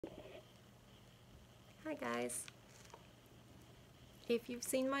Hi guys. If you've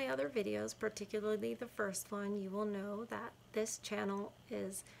seen my other videos, particularly the first one, you will know that this channel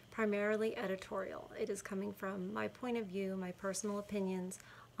is primarily editorial. It is coming from my point of view, my personal opinions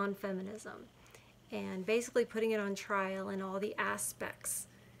on feminism, and basically putting it on trial in all the aspects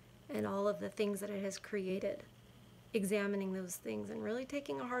and all of the things that it has created, examining those things and really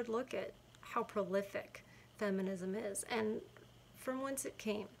taking a hard look at how prolific feminism is and from whence it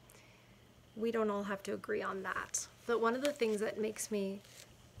came. We don't all have to agree on that. But one of the things that makes me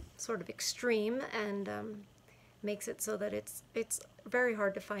sort of extreme and makes it so that it's very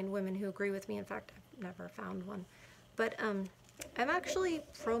hard to find women who agree with me. In fact, I've never found one. But I'm actually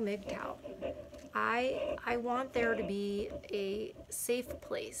pro mgtow. I want there to be a safe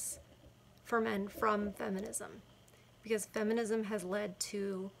place for men from feminism, because feminism has led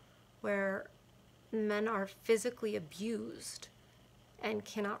to where men are physically abused and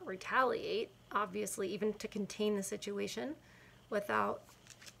cannot retaliate, obviously, even to contain the situation without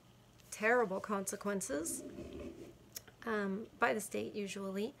terrible consequences by the state,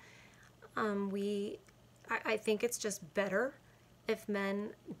 usually. I think it's just better if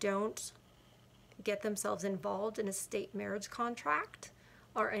men don't get themselves involved in a state marriage contract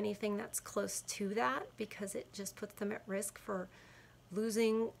or anything that's close to that, because it just puts them at risk for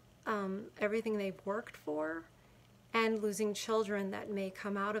losing everything they've worked for and losing children that may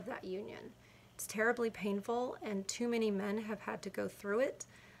come out of that union. It's terribly painful, and too many men have had to go through it.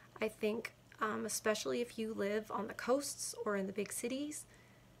 I think, especially if you live on the coasts or in the big cities,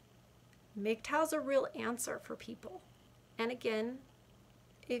 mgtow's a real answer for people. And again,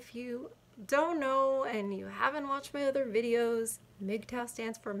 if you don't know and you haven't watched my other videos, mgtow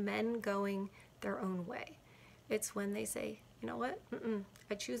stands for men going their own way. It's when they say, you know what,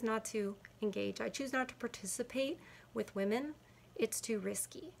 I choose not to engage, I choose not to participate with women, it's too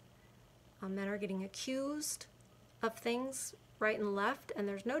risky. Men are getting accused of things right and left, and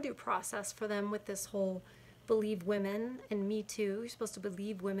there's no due process for them with this whole believe women and me too. You're supposed to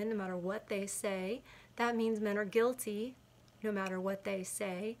believe women no matter what they say. That means men are guilty no matter what they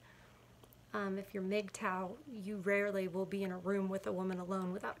say. If you're mgtow, you rarely will be in a room with a woman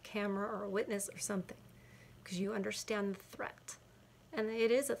alone without a camera or a witness or something, because you understand the threat. And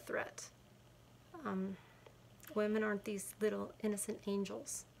it is a threat. Women aren't these little innocent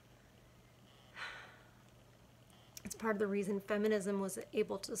angels. It's part of the reason feminism was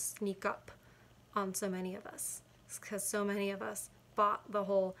able to sneak up on so many of us. It's because so many of us bought the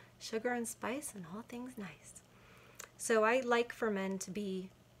whole sugar and spice and all things nice. So I like for men to be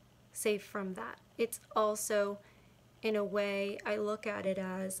safe from that. It's also, in a way, I look at it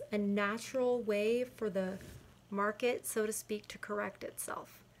as a natural way for the market, so to speak, to correct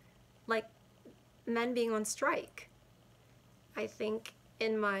itself. Like men being on strike. I think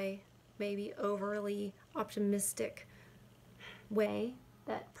in my maybe overly optimistic way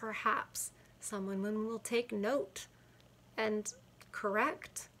that perhaps some women will take note and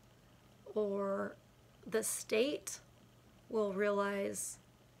correct, or the state will realize,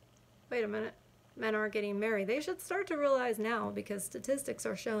 wait a minute, men aren't getting married. They should start to realize now, because statistics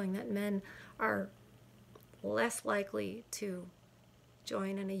are showing that men are less likely to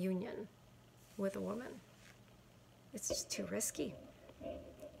join in a union with a woman. It's just too risky.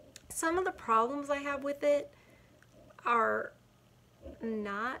 Some of the problems I have with it are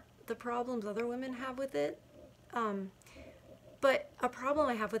not the problems other women have with it, but a problem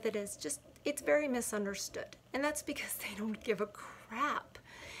I have with it is just it's very misunderstood, and that's because they don't give a crap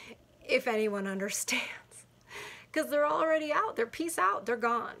if anyone understands, because they're already out. They're peace out. They're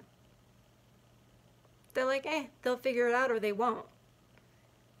gone. They're like, they'll figure it out or they won't.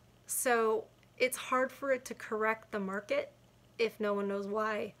 So it's hard for it to correct the market if no one knows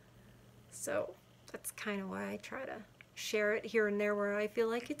why. So that's kind of why I try to share it here and there where I feel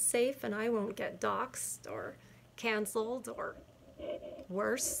like it's safe and I won't get doxxed or canceled or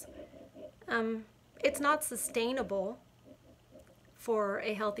worse. It's not sustainable for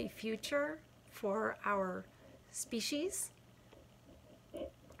a healthy future for our species.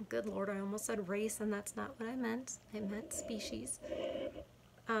 Good Lord, I almost said race, and that's not what I meant. I meant species.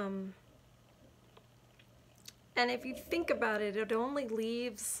 And if you think about it, it only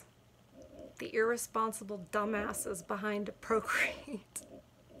leaves the irresponsible dumbasses behind to procreate.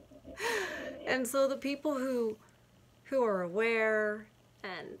 And so the people who are aware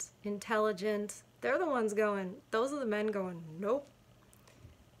and intelligent, they're the ones going, those are the men going, nope.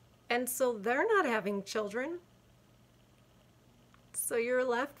 And so they're not having children. So you're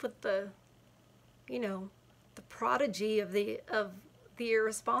left with the, the prodigy of the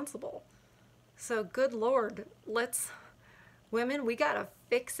irresponsible. So good Lord, women, we gotta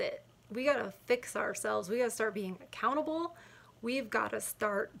fix it. we got to fix ourselves. We got to start being accountable. We've got to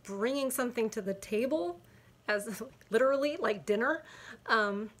start bringing something to the table, as literally like dinner.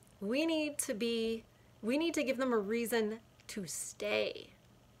 We need to give them a reason to stay.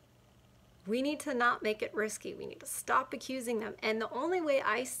 We need to not make it risky. We need to stop accusing them. And the only way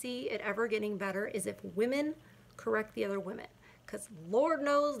I see it ever getting better is if women correct the other women. Because Lord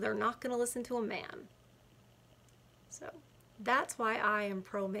knows they're not going to listen to a man. So that's why I am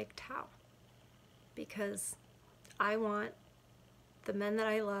pro mgtow. Because I want the men that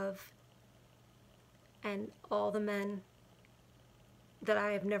I love and all the men that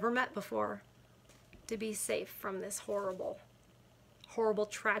I have never met before to be safe from this horrible, horrible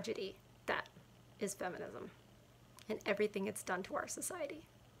tragedy that is feminism and everything it's done to our society.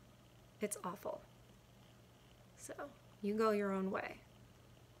 It's awful. So you go your own way.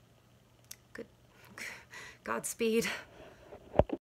 Good. Godspeed.